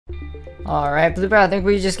Alright, Blooper, I think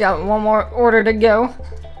we just got one more order to go.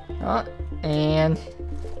 And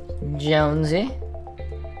Jonesy.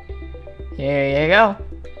 Here you go.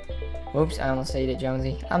 Oops, I almost ate it,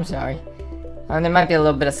 Jonesy. I'm sorry. There might be a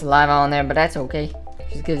little bit of saliva on there, but that's okay.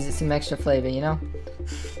 Just gives it some extra flavor, you know?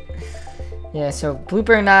 Yeah, so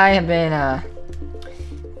Blooper and I have been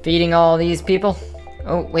feeding all these people.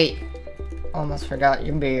 Oh, wait. Almost forgot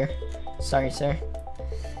your beer. Sorry, sir.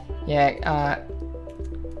 Yeah,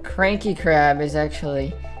 Cranky Crab is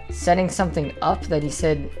actually setting something up that he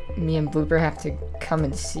said me and Blooper have to come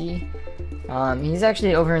and see. He's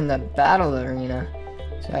actually over in the battle arena.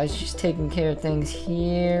 So I was just taking care of things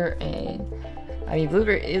here, and I mean,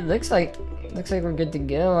 Blooper, it looks like we're good to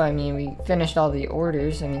go. I mean, we finished all the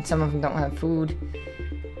orders. I mean, some of them don't have food,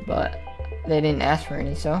 but they didn't ask for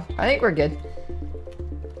any, so I think we're good.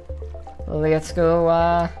 Well, let's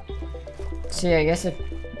go see, I guess, if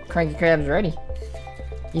Cranky Crab's ready.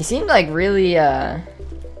 He seemed like really I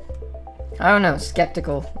don't know,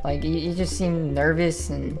 skeptical. Like he just seemed nervous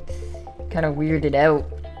and kind of weirded out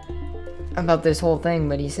about this whole thing,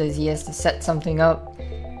 but he says he has to set something up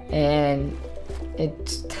and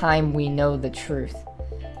it's time we know the truth,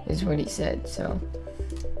 is what he said. So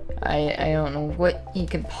I don't know what he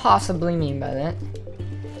could possibly mean by that.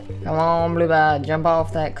 Come on, Blooper, jump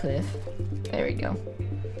off that cliff. There we go.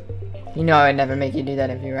 You know I would never make you do that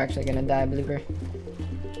if you were actually gonna die, Blooper.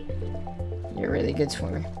 You're a really good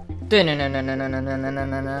swimmer.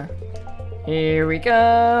 No. Here we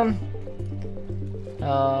come.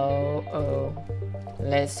 Oh.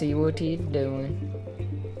 Let's see what he's doing.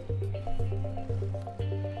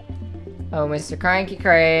 Oh, Mr. Cranky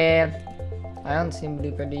Crab. I don't see him,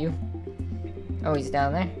 Blooper, do you? Oh, he's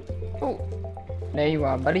down there. Oh, there you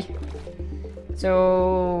are, buddy.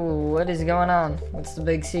 So, what is going on? What's the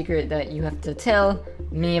big secret that you have to tell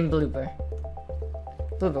me and Blooper?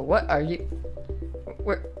 Blooper, what are you...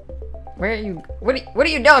 Where are you... What are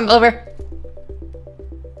you doing, Blooper?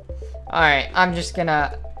 Alright, I'm just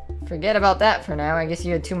gonna forget about that for now. I guess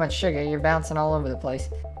you had too much sugar. You're bouncing all over the place.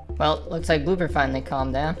 Well, looks like Blooper finally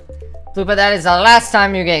calmed down. Blooper, that is the last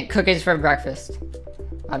time you get cookies for breakfast.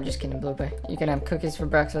 I'm just kidding, Blooper. You can have cookies for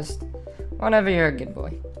breakfast whenever you're a good boy,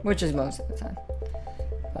 which is most of the time.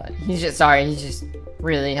 But he's just sorry. He's just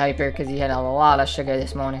really hyper because he had a lot of sugar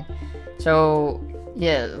this morning. So,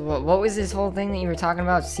 yeah, what was this whole thing that you were talking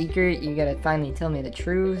about? Secret? You gotta finally tell me the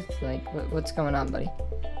truth? Like, what's going on, buddy?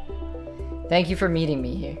 Thank you for meeting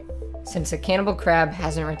me here. Since the cannibal crab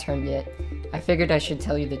hasn't returned yet, I figured I should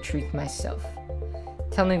tell you the truth myself.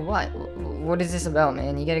 Tell me what? What is this about,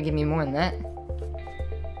 man? You gotta give me more than that.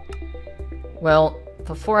 Well,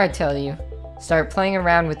 before I tell you, start playing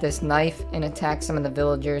around with this knife and attack some of the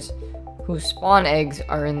villagers whose spawn eggs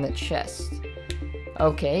are in the chest.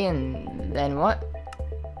 Okay, and then what?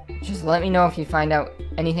 Just let me know if you find out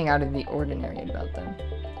anything out of the ordinary about them.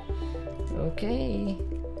 Okay.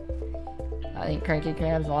 I think Cranky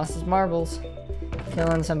Crab's lost his marbles.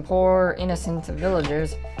 Killing some poor, innocent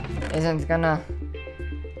villagers isn't gonna...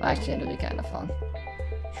 Well, actually, it'll be kind of fun.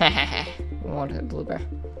 Hahaha. Won't it, Blooper?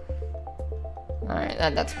 Alright,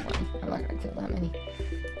 that's fine. I'm not gonna kill that many.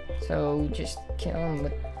 So, just kill him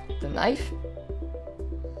with the knife?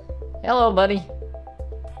 Hello, buddy.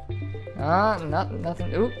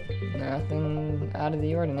 Nothing. Oop. Nothing out of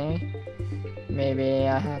the ordinary. Maybe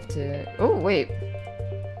I have to... Oh, wait.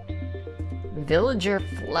 Villager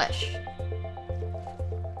flesh.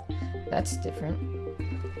 That's different.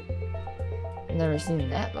 I've never seen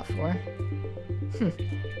that before.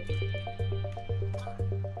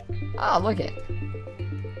 Oh, look it.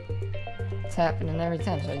 It's happening every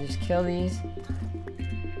time. So I just kill these.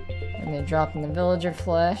 And they drop in the villager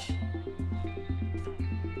flesh.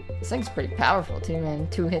 This thing's pretty powerful too, man.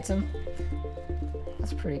 2 hits him.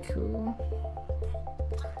 That's pretty cool.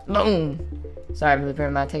 Boom! Sorry, Blooper,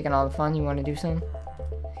 I'm not taking all the fun. You want to do something?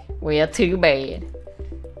 Well, too bad.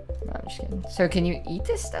 No, I'm just kidding. So, can you eat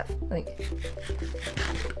this stuff? Like,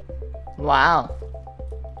 wow.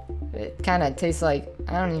 It kind of tastes like,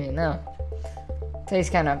 I don't even know. It tastes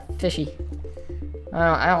kind of fishy.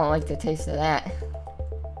 I don't like the taste of that.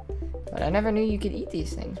 But I never knew you could eat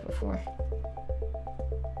these things before.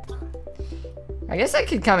 I guess that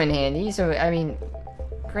could come in handy. So, I mean,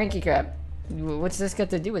 Cranky Crab, what's this got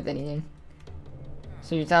to do with anything?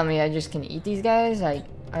 So you're telling me I just can eat these guys? I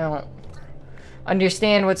don't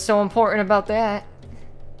understand what's so important about that.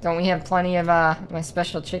 Don't we have plenty of my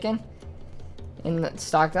special chicken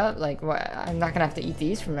stocked up? Like, what? I'm not gonna have to eat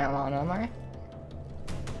these from now on, am I?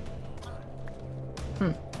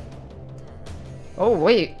 Oh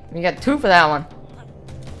wait, we got 2 for that one.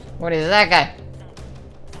 What is that guy?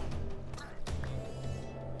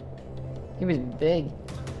 He was big.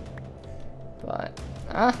 But,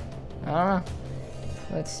 I don't know.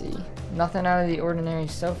 Let's see. Nothing out of the ordinary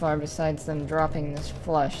so far besides them dropping this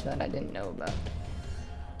flesh that I didn't know about.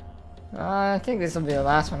 I think this will be the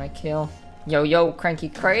last one I kill. Yo, Cranky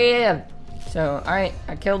Crab! So, alright,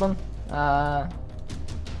 I killed him.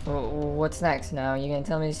 What's next now? You gonna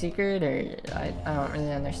tell me the secret, or I don't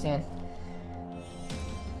really understand.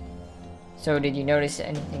 So, did you notice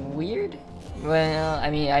anything weird? Well,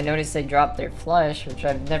 I mean, I noticed they dropped their flesh, which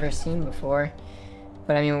I've never seen before.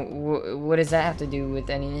 But I mean, what does that have to do with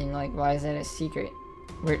anything? Like, why is that a secret?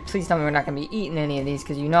 Please tell me we're not gonna be eating any of these,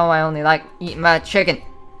 because you know I only like eating my chicken.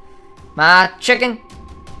 My chicken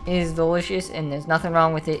is delicious, and there's nothing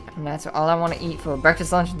wrong with it. And that's all I want to eat for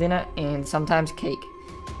breakfast, lunch, dinner, and sometimes cake.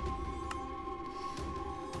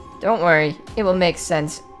 Don't worry, it will make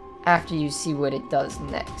sense after you see what it does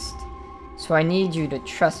next. So I need you to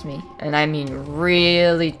trust me, and I mean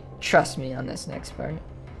really trust me on this next part.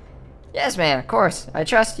 Yes, man, of course, I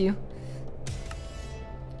trust you.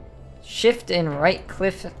 Shift and right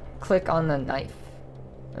click on the knife.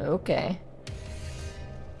 Okay.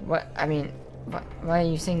 What? I mean, why are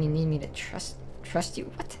you saying you need me to trust you?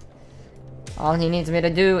 What? All he needs me to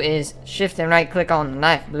do is shift and right click on the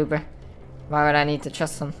knife, Blooper. Why would I need to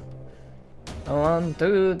trust him? 1,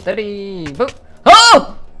 2, 3, boop.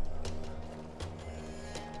 Oh!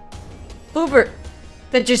 Blooper,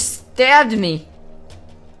 that just stabbed me.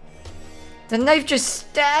 The knife just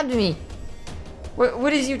stabbed me.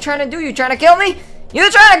 What is you trying to do? You trying to kill me? You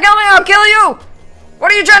trying to kill me? I'll kill you!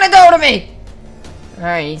 What are you trying to do to me?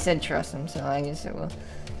 Alright, he said trust him, so I guess I will.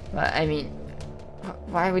 But, I mean,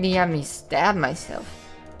 why would he have me stab myself?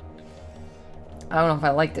 I don't know if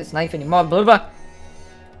I like this knife anymore, Blooper.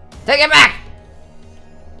 Take it back!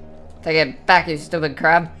 Take it back, you stupid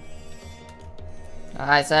crab.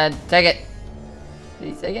 I said, take it. Did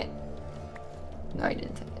he take it? No, he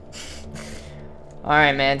didn't take it.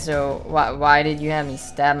 Alright, man, so why did you have me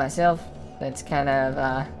stab myself? That's kind of,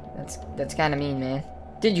 that's kind of mean, man.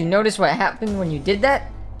 Did you notice what happened when you did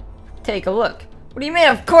that? Take a look. What do you mean?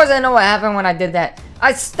 Of course I know what happened when I did that.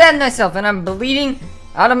 I stabbed myself and I'm bleeding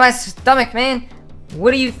out of my stomach, man.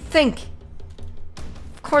 What do you think?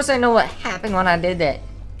 Of course I know what happened when I did that.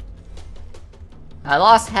 I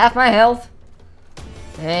lost half my health.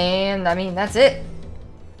 And, I mean, that's it.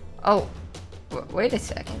 Oh, wait a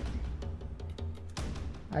second.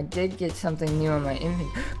 I did get something new on my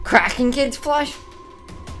inventory. Kraken Kid's flesh?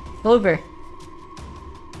 Blooper.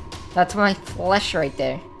 That's my flesh right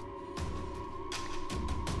there.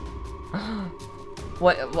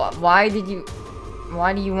 Why do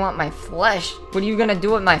you want my flesh? What are you gonna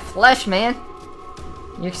do with my flesh, man?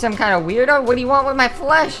 You're some kind of weirdo? What do you want with my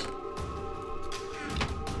flesh?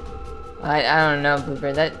 I don't know,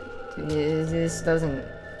 Blooper.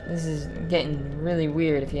 This is getting really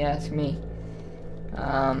weird if you ask me.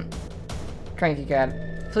 Cranky Crab,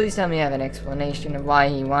 please tell me you have an explanation of why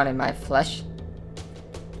he wanted my flesh.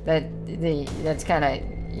 That's kind of,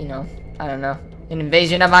 you know, I don't know, an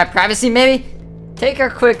invasion of my privacy, maybe? Take a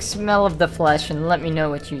quick smell of the flesh and let me know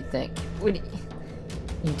what you think.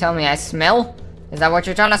 You tell me I smell? Is that what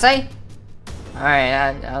you're trying to say?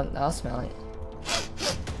 Alright, I'll smell it.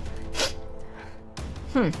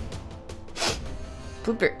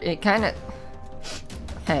 Blooper, it kind of...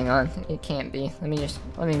 Hang on, it can't be. Let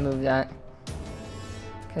me move that.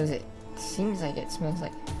 Because it seems like it smells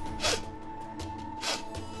like...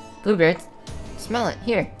 Blooper, smell it,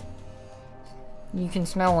 here. You can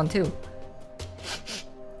smell one too.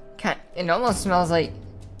 It almost smells like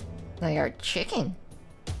our chicken.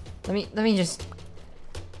 Let me just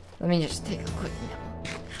take a quick nibble.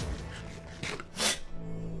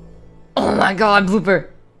 Oh my god, Blooper!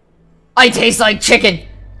 I taste like chicken!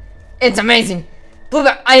 It's amazing!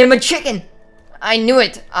 Blooper, I am a chicken! I knew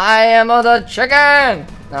it! I am the chicken!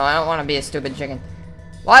 No, I don't want to be a stupid chicken.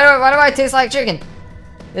 Why do I taste like chicken?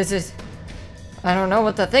 This is... I don't know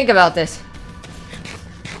what to think about this.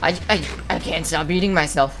 I can't stop eating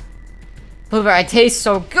myself. Blooper, I taste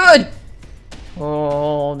so good!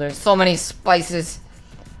 Oh, there's so many spices.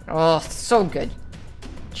 Oh, so good.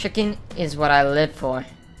 Chicken is what I live for.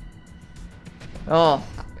 Oh,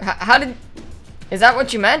 how did... Is that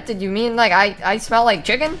what you meant? Did you mean like I smell like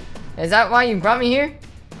chicken? Is that why you brought me here?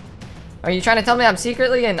 Are you trying to tell me I'm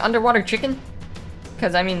secretly an underwater chicken?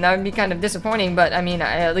 Because, I mean, that would be kind of disappointing, but, I mean,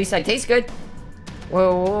 at least I taste good.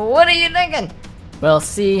 Well, what are you thinking? Well,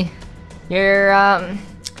 see,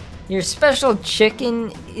 your special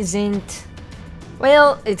chicken isn't...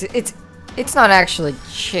 Well, it's not actually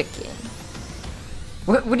chicken.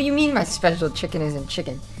 What do you mean my special chicken isn't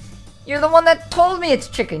chicken? You're the one that told me it's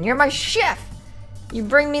chicken. You're my chef. You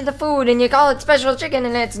bring me the food and you call it special chicken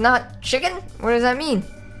and it's not chicken? What does that mean?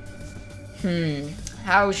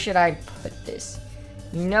 How should I put this?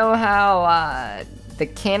 You know how the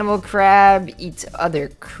cannibal crab eats other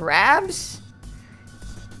crabs?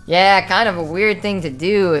 Yeah, kind of a weird thing to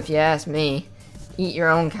do if you ask me. Eat your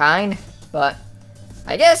own kind, but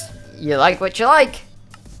I guess you like what you like.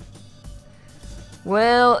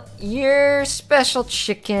 Well, your special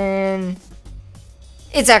chicken,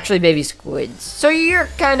 it's actually baby squids, so you're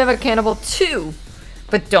kind of a cannibal too.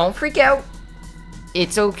 But don't freak out,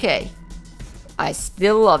 it's okay. I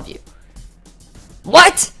still love you.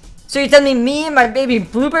 What? So you're telling me and my baby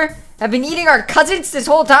Blooper have been eating our cousins this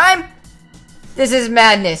whole time? This is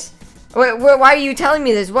madness. Why are you telling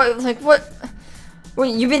me this? What?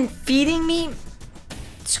 Wait, you've been feeding me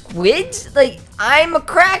squids? Like, I'm a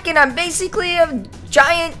Kraken. I'm basically a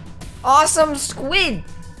giant, awesome squid.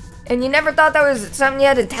 And you never thought that was something you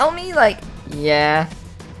had to tell me? Like, yeah,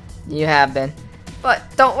 you have been. But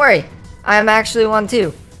don't worry, I'm actually one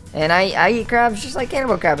too. And I eat crabs just like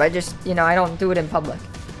Cannibal Crab. I just, you know, I don't do it in public.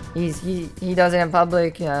 He does it in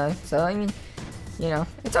public, so I mean, you know,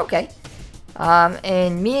 it's okay.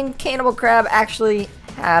 And me and Cannibal Crab actually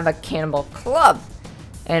have a cannibal club.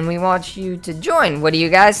 And we want you to join. What do you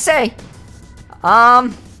guys say?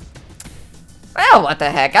 Well, what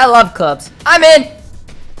the heck? I love clubs. I'm in!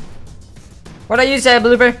 What do you say,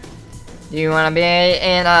 Blooper? Do you want to be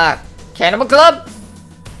in a cannibal club?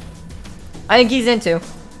 I think he's into.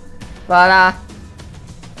 But,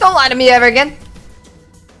 don't lie to me ever again.